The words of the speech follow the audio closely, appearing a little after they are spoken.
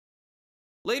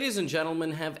Ladies and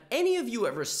gentlemen, have any of you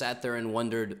ever sat there and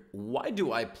wondered, why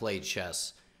do I play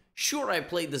chess? Sure, I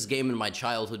played this game in my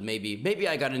childhood, maybe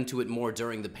I got into it more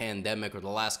during the pandemic or the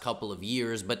last couple of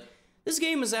years, but this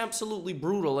game is absolutely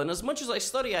brutal, and as much as I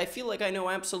study, I feel like I know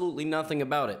absolutely nothing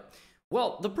about it.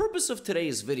 Well, the purpose of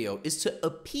today's video is to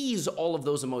appease all of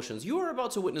those emotions. You are about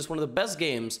to witness one of the best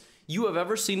games you have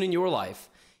ever seen in your life.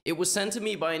 It was sent to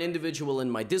me by an individual in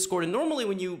my Discord, and normally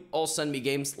when you all send me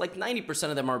games, like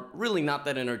 90% of them are really not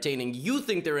that entertaining. You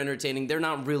think they're entertaining, they're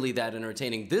not really that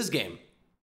entertaining. This game,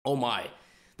 oh my.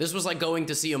 This was like going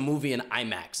to see a movie in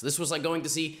IMAX. This was like going to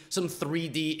see some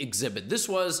 3D exhibit. This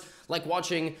was like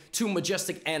watching two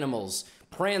majestic animals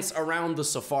prance around the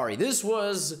safari. This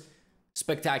was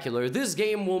spectacular. This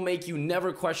game will make you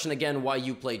never question again why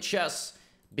you play chess.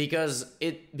 Because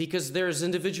there's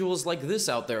individuals like this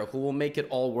out there who will make it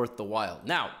all worth the while.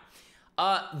 Now,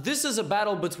 this is a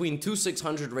battle between two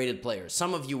 600 rated players.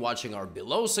 Some of you watching are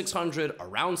below 600,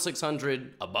 around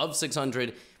 600, above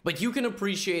 600, but you can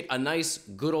appreciate a nice,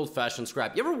 good old-fashioned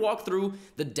scrap. You ever walk through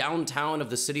the downtown of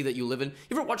the city that you live in?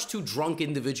 You ever watch two drunk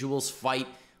individuals fight?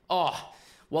 Oh,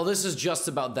 well, this is just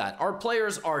about that. Our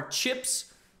players are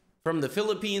Chips from the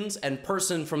Philippines and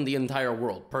Person from the entire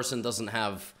world. Person doesn't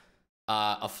have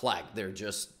a flag. They're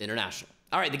just international.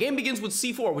 All right, the game begins with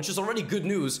c4, which is already good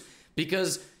news,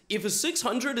 because if a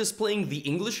 600 is playing the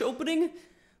English opening,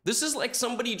 this is like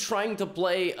somebody trying to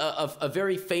play a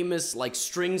very famous like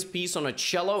strings piece on a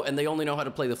cello, and they only know how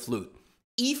to play the flute.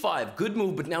 e5, good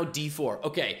move, but now d4.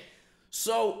 Okay,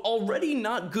 so already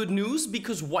not good news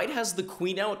because white has the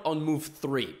queen out on move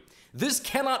 3. This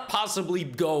cannot possibly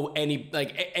go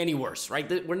any worse,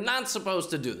 right? We're not supposed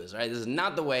to do this, right? This is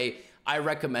not the way I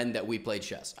recommend that we play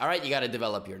chess. All right, you got to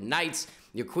develop your knights.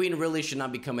 Your queen really should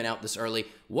not be coming out this early.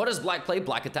 What does black play?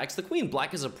 Black attacks the queen.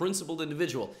 Black is a principled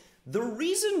individual. The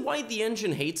reason why the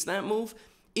engine hates that move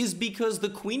is because the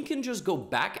queen can just go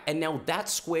back, and now that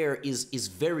square is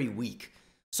very weak.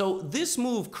 So this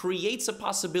move creates a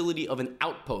possibility of an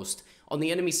outpost on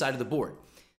the enemy side of the board.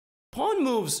 Pawn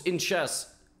moves in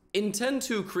chess intend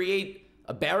to create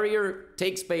a barrier,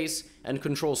 take space, and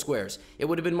control squares. It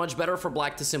would have been much better for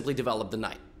black to simply develop the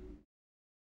knight.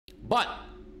 But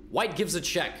white gives a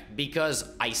check because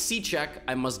I see check,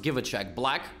 I must give a check.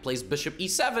 Black plays bishop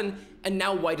e7, and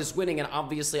now white is winning, and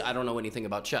obviously I don't know anything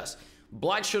about chess.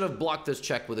 Black should have blocked this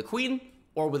check with a queen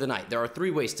or with a knight. There are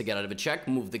three ways to get out of a check: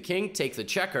 move the king, take the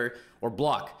checker, or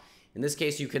block. In this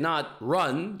case, you cannot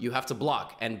run, you have to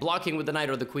block. And blocking with the knight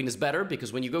or the queen is better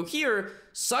because when you go here,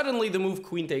 suddenly the move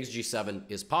queen takes g7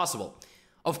 is possible.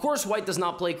 Of course, white does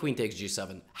not play queen takes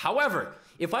g7. However,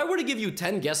 if I were to give you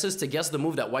 10 guesses to guess the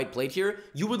move that white played here,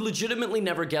 you would legitimately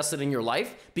never guess it in your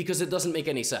life because it doesn't make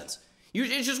any sense.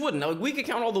 It just wouldn't. Now, we could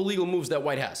count all the legal moves that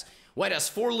white has. White has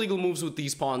 4 legal moves with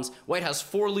these pawns. White has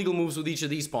 4 legal moves with each of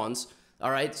these pawns. All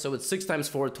right, so it's 6 times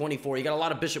 4, 24. You got a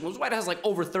lot of bishop moves. White has like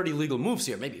over 30 legal moves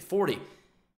here, maybe 40.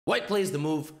 White plays the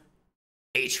move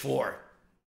h4.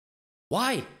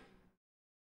 Why?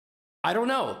 I don't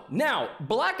know. Now,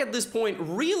 black at this point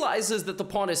realizes that the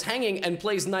pawn is hanging and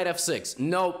plays knight f6.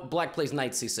 No, black plays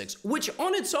knight c6, which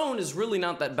on its own is really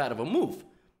not that bad of a move.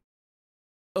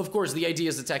 Of course, the idea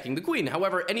is attacking the queen.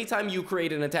 However, anytime you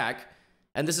create an attack,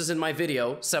 and this is in my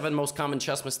video, 7 most common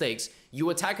chess mistakes, you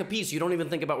attack a piece, you don't even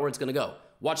think about where it's going to go.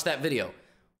 Watch that video.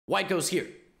 White goes here.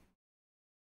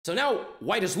 So now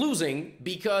white is losing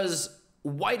because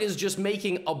white is just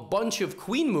making a bunch of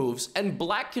queen moves, and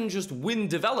black can just win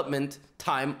development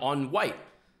time on white,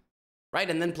 right?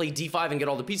 And then play d5 and get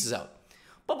all the pieces out.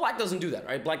 But black doesn't do that,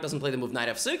 right? Black doesn't play the move knight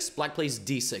f6. Black plays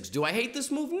d6. Do I hate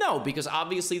this move? No, because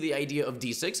obviously the idea of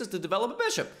d6 is to develop a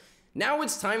bishop. Now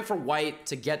it's time for white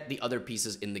to get the other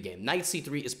pieces in the game. Knight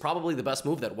c3 is probably the best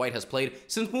move that white has played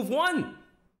since move 1.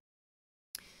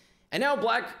 And now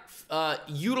black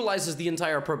utilizes the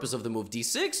entire purpose of the move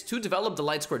d6 to develop the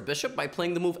light-squared bishop by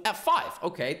playing the move f5.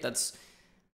 Okay, that's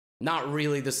not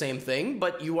really the same thing,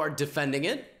 but you are defending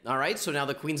it. All right, so now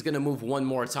the queen's going to move one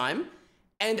more time.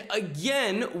 And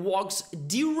again, walks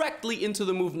directly into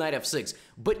the move knight f6.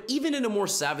 But even in a more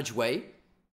savage way,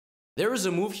 there is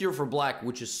a move here for black,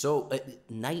 which is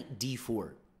knight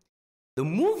d4. The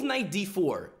move knight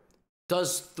d4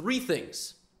 does 3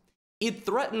 things. It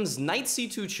threatens knight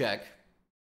c2 check,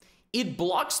 it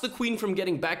blocks the queen from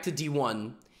getting back to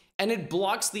d1, and it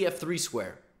blocks the f3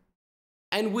 square.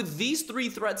 And with these 3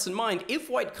 threats in mind, if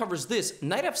white covers this,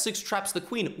 knight f6 traps the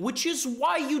queen, which is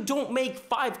why you don't make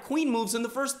 5 queen moves in the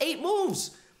first 8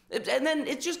 moves. And then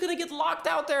it's just going to get locked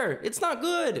out there. It's not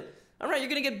good. All right, you're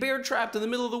going to get bear trapped in the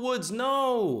middle of the woods.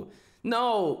 No,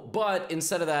 but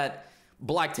instead of that,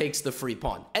 black takes the free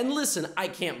pawn. And listen, I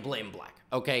can't blame black.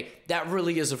 okay? That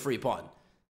really is a free pawn.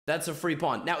 That's a free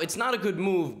pawn. Now, it's not a good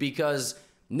move because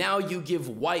now you give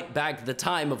white back the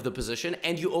time of the position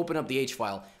and you open up the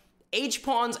h-file.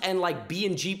 H-pawns and like B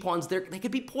and G pawns, they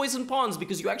could be poison pawns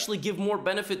because you actually give more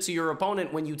benefit to your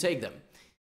opponent when you take them.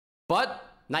 But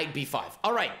knight b5.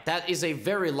 All right, that is a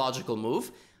very logical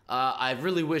move. I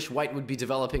really wish white would be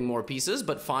developing more pieces,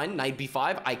 but fine, knight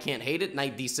b5, I can't hate it.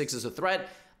 Knight d6 is a threat.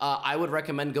 I would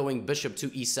recommend going bishop to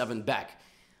e7 back.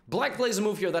 Black plays a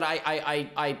move here that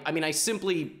I mean, I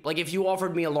simply, like, if you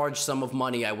offered me a large sum of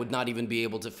money, I would not even be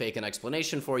able to fake an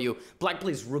explanation for you. Black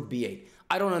plays rook b8.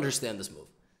 I don't understand this move.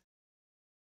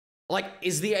 Like,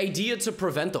 is the idea to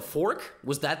prevent a fork?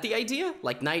 Was that the idea?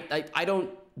 Like,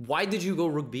 why did you go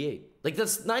rook b8? Like,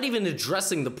 that's not even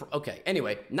addressing the, okay,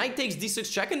 anyway, knight takes d6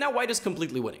 check, and now white is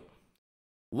completely winning.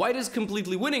 White is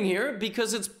completely winning here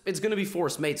because it's going to be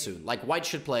forced mate soon. Like, white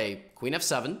should play queen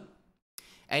f7.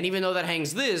 And even though that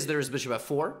hangs this, there's bishop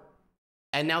f4.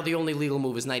 And now the only legal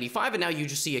move is knight e5, and now you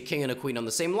just see a king and a queen on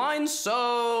the same line,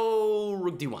 so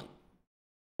rook d1.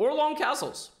 Or long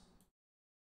castles.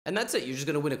 And that's it, you're just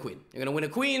going to win a queen. You're going to win a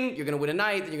queen, you're going to win a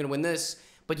knight, you're going to win this.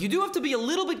 But you do have to be a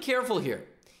little bit careful here.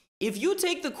 If you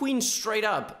take the queen straight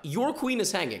up, your queen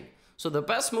is hanging. So the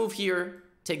best move here,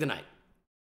 take the knight.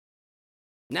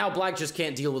 Now black just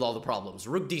can't deal with all the problems.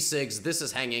 Rook d6, this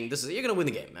is hanging, you're going to win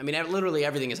the game. I mean, literally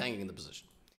everything is hanging in the position.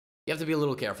 You have to be a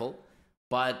little careful,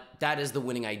 but that is the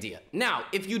winning idea. Now,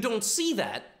 if you don't see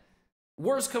that,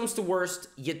 worst comes to worst,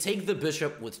 you take the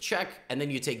bishop with check, and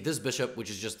then you take this bishop, which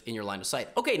is just in your line of sight.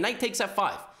 Okay, knight takes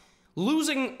f5.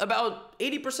 Losing about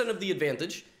 80% of the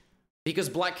advantage, because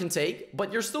black can take,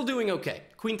 but you're still doing okay.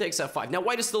 Queen takes f5. Now,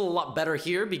 white is still a lot better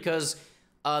here, because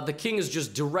the king is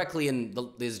just directly in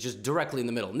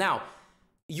the middle. Now,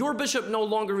 your bishop no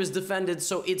longer is defended,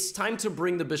 so it's time to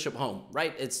bring the bishop home,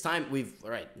 right? It's time, all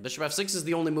right, bishop f6 is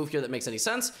the only move here that makes any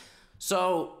sense.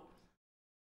 So,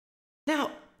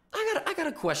 now, I got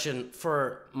a question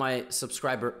for my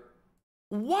subscriber.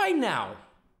 Why now?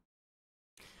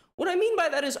 What I mean by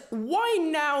that is, why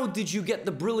now did you get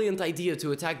the brilliant idea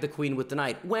to attack the queen with the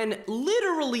knight, when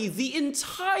literally the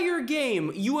entire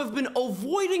game you have been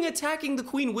avoiding attacking the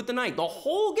queen with the knight? The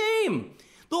whole game!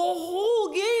 The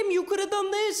whole game you could have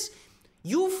done this!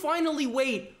 You finally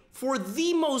wait for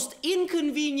the most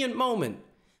inconvenient moment,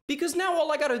 because now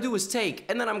all I gotta do is take,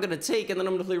 and then I'm gonna take, and then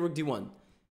I'm gonna play rook d1.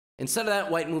 Instead of that,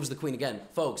 white moves the queen again.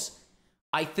 Folks,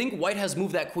 I think white has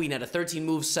moved that queen at a 13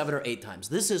 moves 7 or 8 times.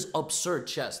 This is absurd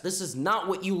chess. This is not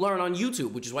what you learn on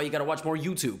YouTube, which is why you gotta watch more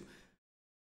YouTube.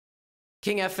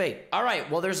 King f8. All right,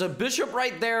 well, there's a bishop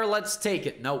right there. Let's take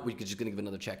it. No, we're just gonna give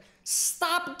another check.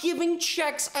 Stop giving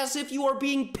checks as if you are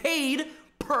being paid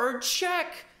per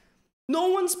check. No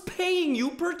one's paying you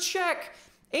per check.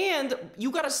 And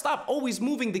you gotta stop always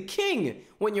moving the king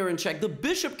when you're in check. The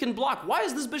bishop can block. Why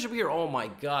is this bishop here? Oh my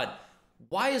god.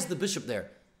 Why is the bishop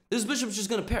there? This bishop's just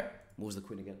gonna pair. Moves the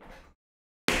queen again.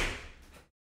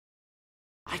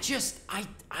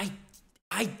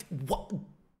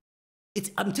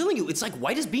 I'm telling you, it's like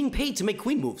white is being paid to make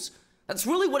queen moves. That's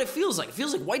really what it feels like. It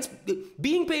feels like white's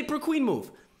being paid per queen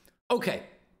move. Okay.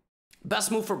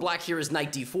 Best move for black here is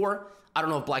knight d4. I don't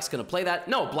know if black's gonna play that.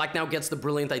 No, black now gets the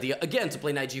brilliant idea again to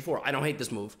play knight g4. I don't hate this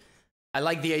move. I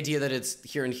like the idea that it's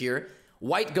here and here.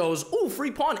 White goes, ooh,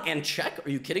 free pawn and check. Are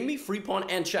you kidding me? Free pawn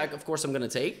and check. Of course I'm gonna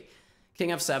take. King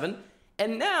f7.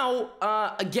 And now,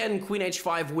 again, queen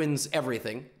h5 wins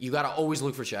everything. You gotta always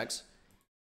look for checks.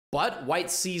 But white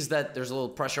sees that there's a little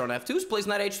pressure on f2, so plays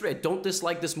knight h3. I don't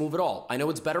dislike this move at all. I know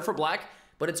it's better for black,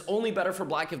 but it's only better for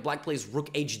black if black plays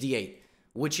rook hd8,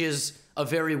 which is a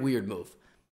very weird move.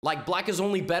 Like, black is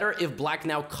only better if black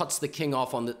now cuts the king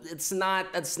off on the... That's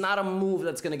not a move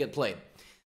that's gonna get played.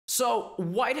 So,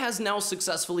 white has now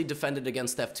successfully defended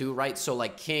against f2, right? So,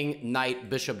 like, king, knight,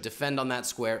 bishop defend on that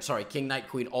square. Sorry, king, knight,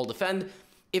 queen all defend.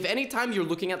 If anytime you're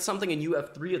looking at something and you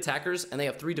have 3 attackers and they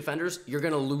have 3 defenders, you're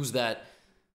gonna lose that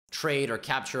trade or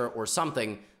capture or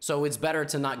something. So, it's better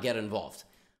to not get involved.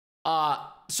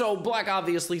 So, black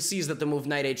obviously sees that the move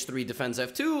knight h3 defends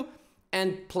f2,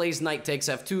 and plays knight takes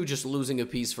f2, just losing a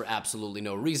piece for absolutely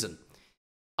no reason.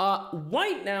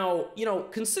 White now, you know,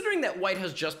 considering that white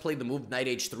has just played the move knight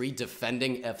h3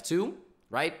 defending f2,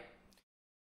 right?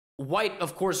 White,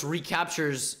 of course,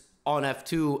 recaptures on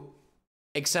f2,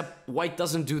 except white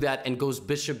doesn't do that and goes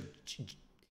bishop...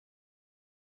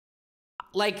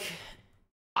 Like,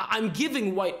 I'm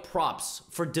giving white props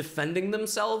for defending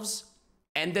themselves,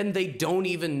 and then they don't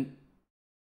even...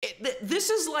 This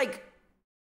is like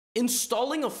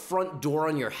installing a front door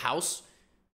on your house,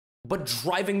 but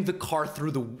driving the car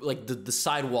through the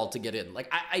sidewall to get in.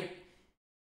 Like,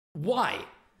 why?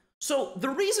 So the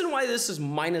reason why this is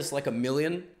minus like a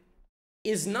million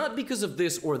is not because of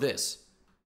this or this.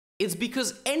 It's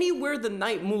because anywhere the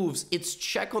knight moves, it's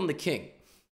check on the king.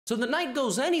 So the knight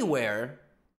goes anywhere,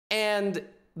 and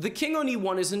the king on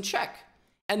e1 is in check.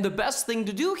 And the best thing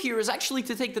to do here is actually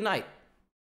to take the knight.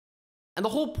 And the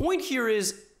whole point here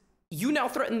is, you now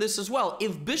threaten this as well.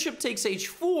 If bishop takes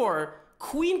h4,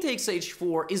 queen takes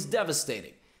h4 is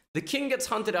devastating. The king gets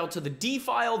hunted out to the d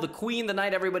file, the queen, the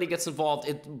knight, everybody gets involved.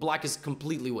 Black is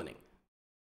completely winning.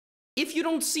 If you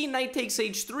don't see knight takes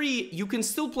h3, you can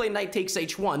still play knight takes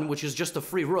h1, which is just a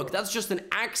free rook. That's just an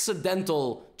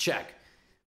accidental check.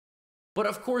 But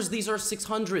of course, these are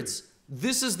 600s.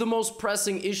 This is the most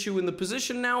pressing issue in the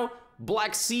position now.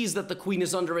 Black sees that the queen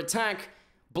is under attack.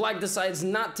 Black decides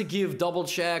not to give double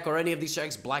check or any of these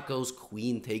checks. Black goes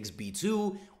queen takes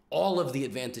b2. All of the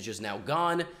advantage is now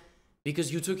gone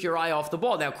because you took your eye off the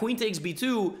ball. Now, queen takes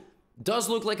b2 does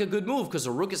look like a good move because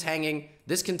the rook is hanging.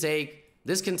 This can take,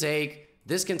 this can take,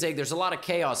 this can take. There's a lot of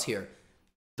chaos here.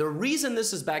 The reason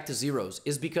this is back to zeros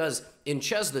is because in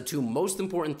chess, the two most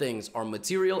important things are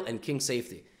material and king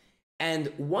safety.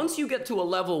 And once you get to a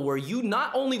level where you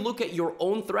not only look at your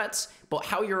own threats, but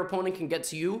how your opponent can get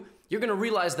to you, you're going to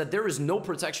realize that there is no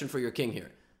protection for your king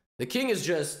here. The king is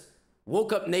just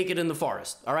woke up naked in the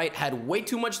forest, all right? Had way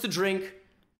too much to drink.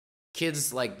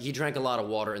 Kids, like, he drank a lot of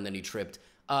water and then he tripped.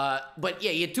 But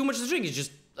yeah, he had too much to drink. He's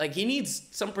just, like, he needs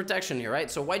some protection here,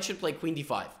 right? So white should play queen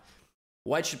d5.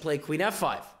 White should play queen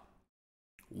f5.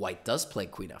 White does play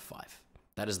queen f5.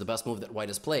 That is the best move that white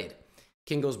has played.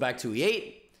 King goes back to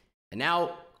e8, and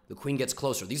now the queen gets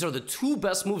closer. These are the two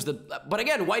best moves that, but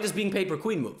again, white is being paid per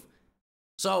queen move.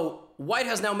 So white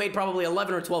has now made probably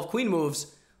 11 or 12 queen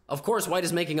moves. Of course, white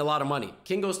is making a lot of money.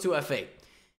 King goes to f8.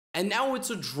 And now it's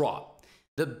a draw.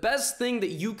 The best thing that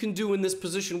you can do in this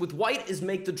position with white is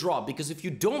make the draw, because if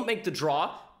you don't make the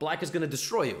draw, black is going to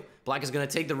destroy you. Black is going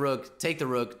to take the rook, take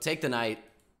the knight,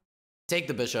 take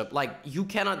the bishop. Like, you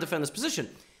cannot defend this position.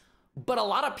 But a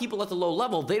lot of people at the low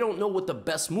level, they don't know what the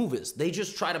best move is. They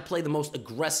just try to play the most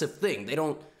aggressive thing.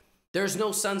 There's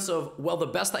no sense of, well, the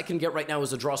best I can get right now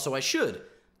is a draw, so I should.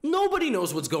 Nobody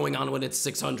knows what's going on when it's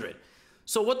 600.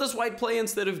 So what does white play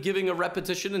instead of giving a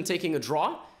repetition and taking a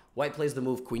draw? White plays the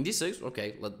move queen d6.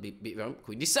 Okay,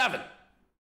 queen d7.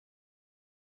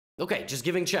 Okay, just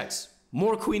giving checks.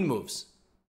 More queen moves.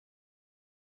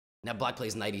 Now black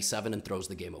plays knight e7 and throws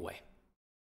the game away.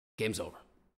 Game's over.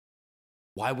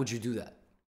 Why would you do that?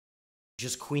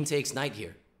 Just queen takes knight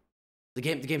here. The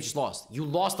game's just lost. You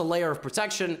lost a layer of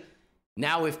protection.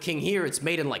 Now if king here, it's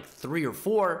mate in like 3 or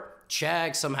 4.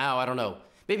 Check somehow, I don't know.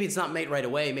 Maybe it's not mate right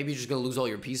away. Maybe you're just gonna lose all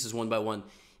your pieces one by one.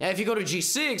 Now, if you go to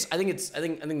g6, I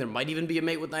think there might even be a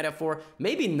mate with knight f4.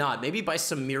 Maybe not. Maybe by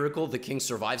some miracle the king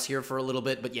survives here for a little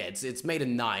bit. But yeah, it's mate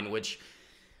in 9, which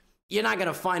you're not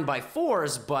gonna find by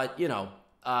 4s, but you know,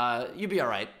 you'd be all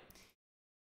right.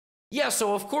 Yeah,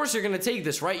 so of course you're gonna take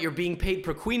this, right? You're being paid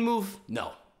per queen move.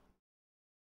 No.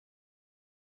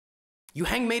 You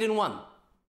hang mate in 1.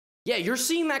 Yeah, you're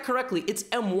seeing that correctly. It's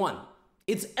m1.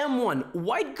 It's m1.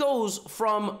 White goes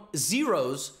from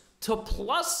zeros to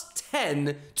plus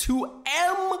 10 to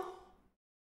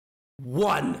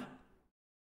m1.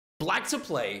 Black to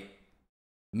play,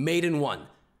 mate in 1.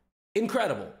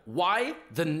 Incredible. Why?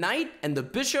 The knight and the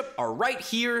bishop are right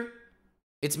here.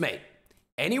 It's mate.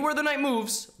 Anywhere the knight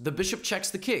moves, the bishop checks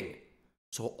the king.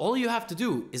 So all you have to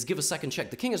do is give a second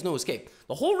check. The king has no escape.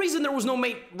 The whole reason there was no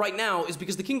mate right now is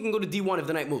because the king can go to d1 if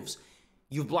the knight moves.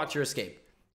 You've blocked your escape.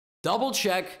 Double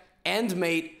check and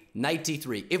mate. Knight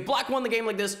d3. If black won the game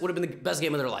like this, would have been the best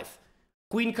game of their life.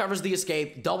 Queen covers the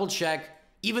escape, double check.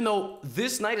 Even though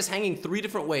this knight is hanging 3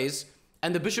 different ways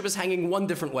and the bishop is hanging 1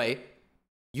 different way,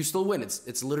 you still win.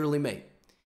 It's literally mate.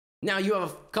 Now you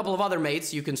have a couple of other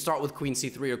mates. You can start with queen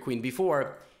c3 or queen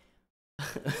b4.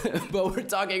 But we're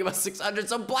talking about 600,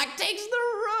 so black takes the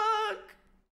rook.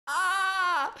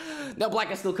 Ah! Now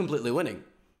black is still completely winning.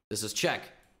 This is check,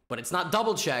 but it's not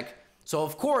double check. So,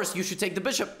 of course, you should take the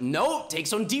bishop. No,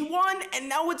 takes on d1, and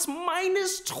now it's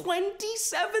minus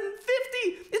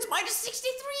 2750. It's minus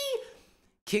 63.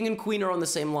 King and queen are on the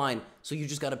same line, so you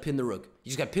just got to pin the rook. You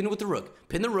just got to pin with the rook.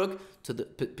 Pin the rook to the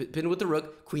pin with the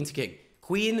rook. Queen to king.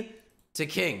 Queen to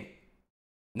king.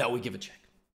 No, we give a check.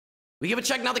 We give a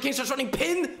check. Now the king starts running.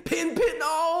 Pin, pin, pin.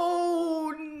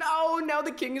 Oh, no. Now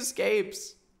the king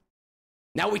escapes.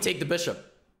 Now we take the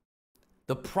bishop.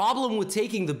 The problem with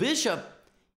taking the bishop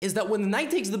is that when the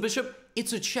knight takes the bishop,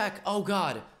 it's a check. Oh,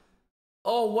 God.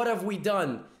 Oh, what have we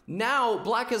done? Now,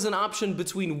 black has an option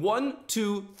between 1,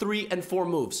 2, 3, and 4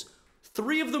 moves.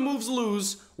 3 of the moves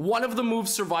lose. 1 of the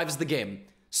moves survives the game.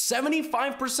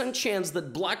 75% chance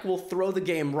that black will throw the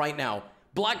game right now.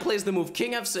 Black plays the move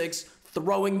king f6,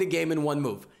 throwing the game in one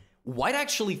move. White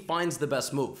actually finds the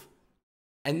best move.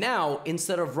 And now,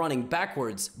 instead of running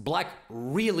backwards, black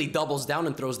really doubles down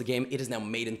and throws the game. It is now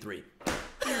mate in 3.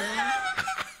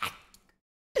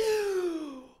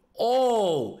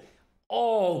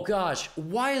 Oh gosh,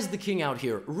 why is the king out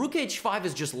here? Rook h5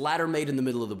 is just ladder mate in the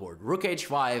middle of the board. Rook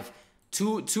h5,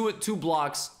 two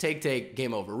blocks, take,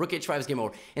 game over. Rook h5 is game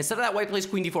over. Instead of that, white plays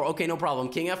queen d4. Okay, no problem.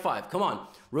 King f5, come on.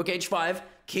 Rook h5,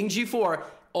 king g4.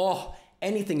 Oh,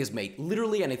 anything is mate.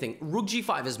 Literally anything. Rook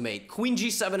g5 is mate. Queen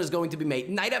g7 is going to be mate.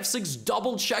 Knight f6,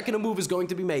 double check in a move is going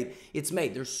to be mate. It's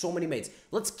mate. There's so many mates.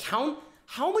 Let's count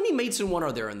how many mates in one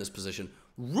are there in this position.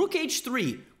 Rook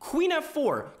h3, queen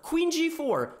f4, queen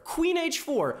g4, queen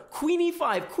h4, queen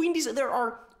e5, queen d7. There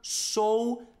are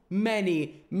so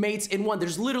many mates in one.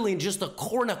 There's literally just a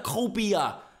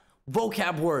cornucopia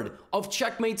vocab word of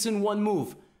checkmates in one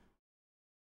move.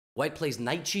 White plays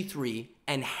knight g3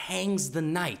 and hangs the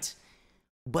knight,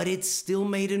 but it's still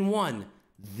mate in one.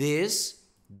 This,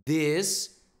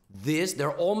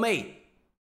 they're all mate.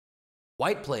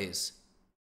 White plays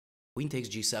queen takes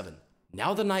g7.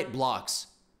 Now the knight blocks,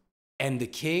 and the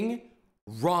king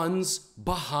runs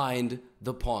behind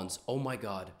the pawns. Oh my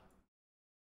god.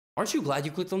 Aren't you glad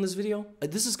you clicked on this video?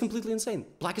 This is completely insane.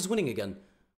 Black is winning again.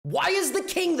 Why is the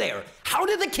king there? How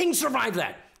did the king survive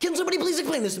that? Can somebody please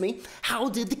explain this to me? How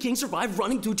did the king survive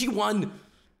running to g1?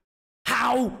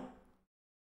 How?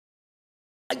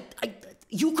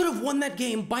 You could have won that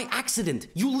game by accident.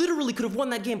 You literally could have won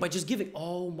that game by just giving.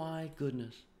 Oh my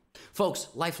goodness. Folks,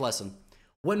 life lesson.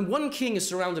 When one king is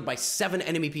surrounded by 7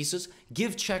 enemy pieces,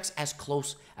 give checks as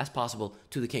close as possible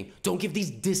to the king. Don't give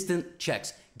these distant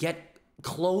checks. Get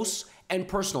close and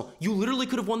personal. You literally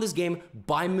could have won this game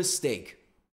by mistake.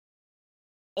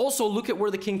 Also, look at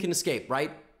where the king can escape, right?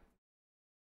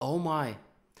 Oh my.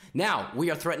 Now,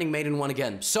 we are threatening mate in 1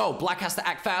 again. So, black has to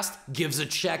act fast, gives a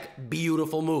check,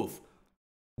 beautiful move.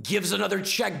 Gives another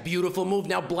check, beautiful move.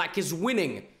 Now, black is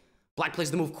winning. Black plays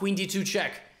the move queen d2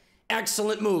 check.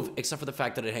 Excellent move, except for the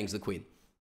fact that it hangs the queen.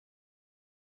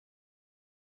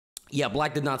 Yeah,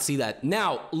 black did not see that.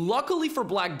 Now, luckily for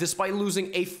black, despite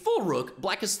losing a full rook,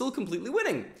 black is still completely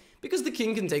winning because the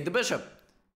king can take the bishop.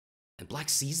 And black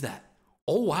sees that.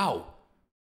 Oh, wow.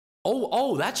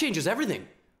 Oh, that changes everything.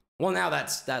 Well, now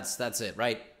that's it,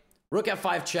 right? Rook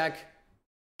f5 check,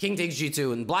 king takes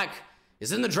g2, and black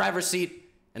is in the driver's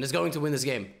seat and is going to win this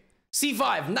game.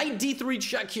 c5, knight d3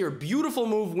 check here. Beautiful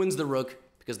move, wins the rook.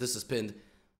 Because this is pinned.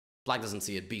 Black doesn't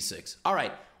see it, b6. All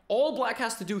right, all black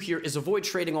has to do here is avoid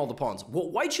trading all the pawns.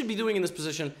 What white should be doing in this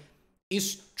position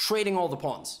is trading all the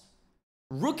pawns.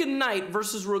 Rook and knight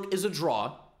versus rook is a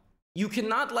draw. You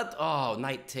cannot let, oh,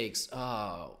 knight takes,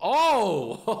 okay.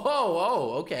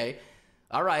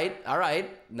 All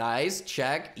right, nice,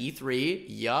 check, e3,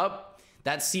 yup.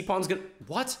 That c-pawn's gonna,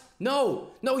 what?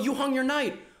 No, you hung your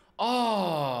knight.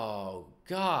 Oh,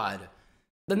 God.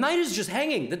 The knight is just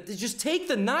hanging. Just take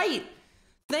the knight.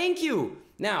 Thank you.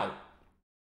 Now,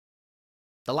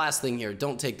 the last thing here,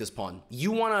 don't take this pawn.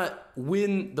 You want to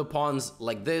win the pawns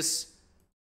like this,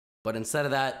 but instead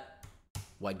of that,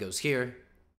 white goes here.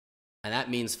 And that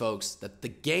means, folks, that the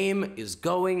game is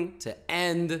going to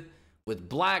end with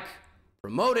black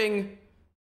promoting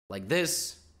like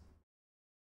this,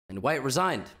 and white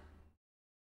resigned.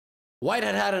 White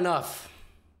had had enough.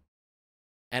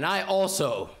 And I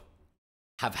also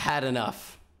have had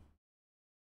enough.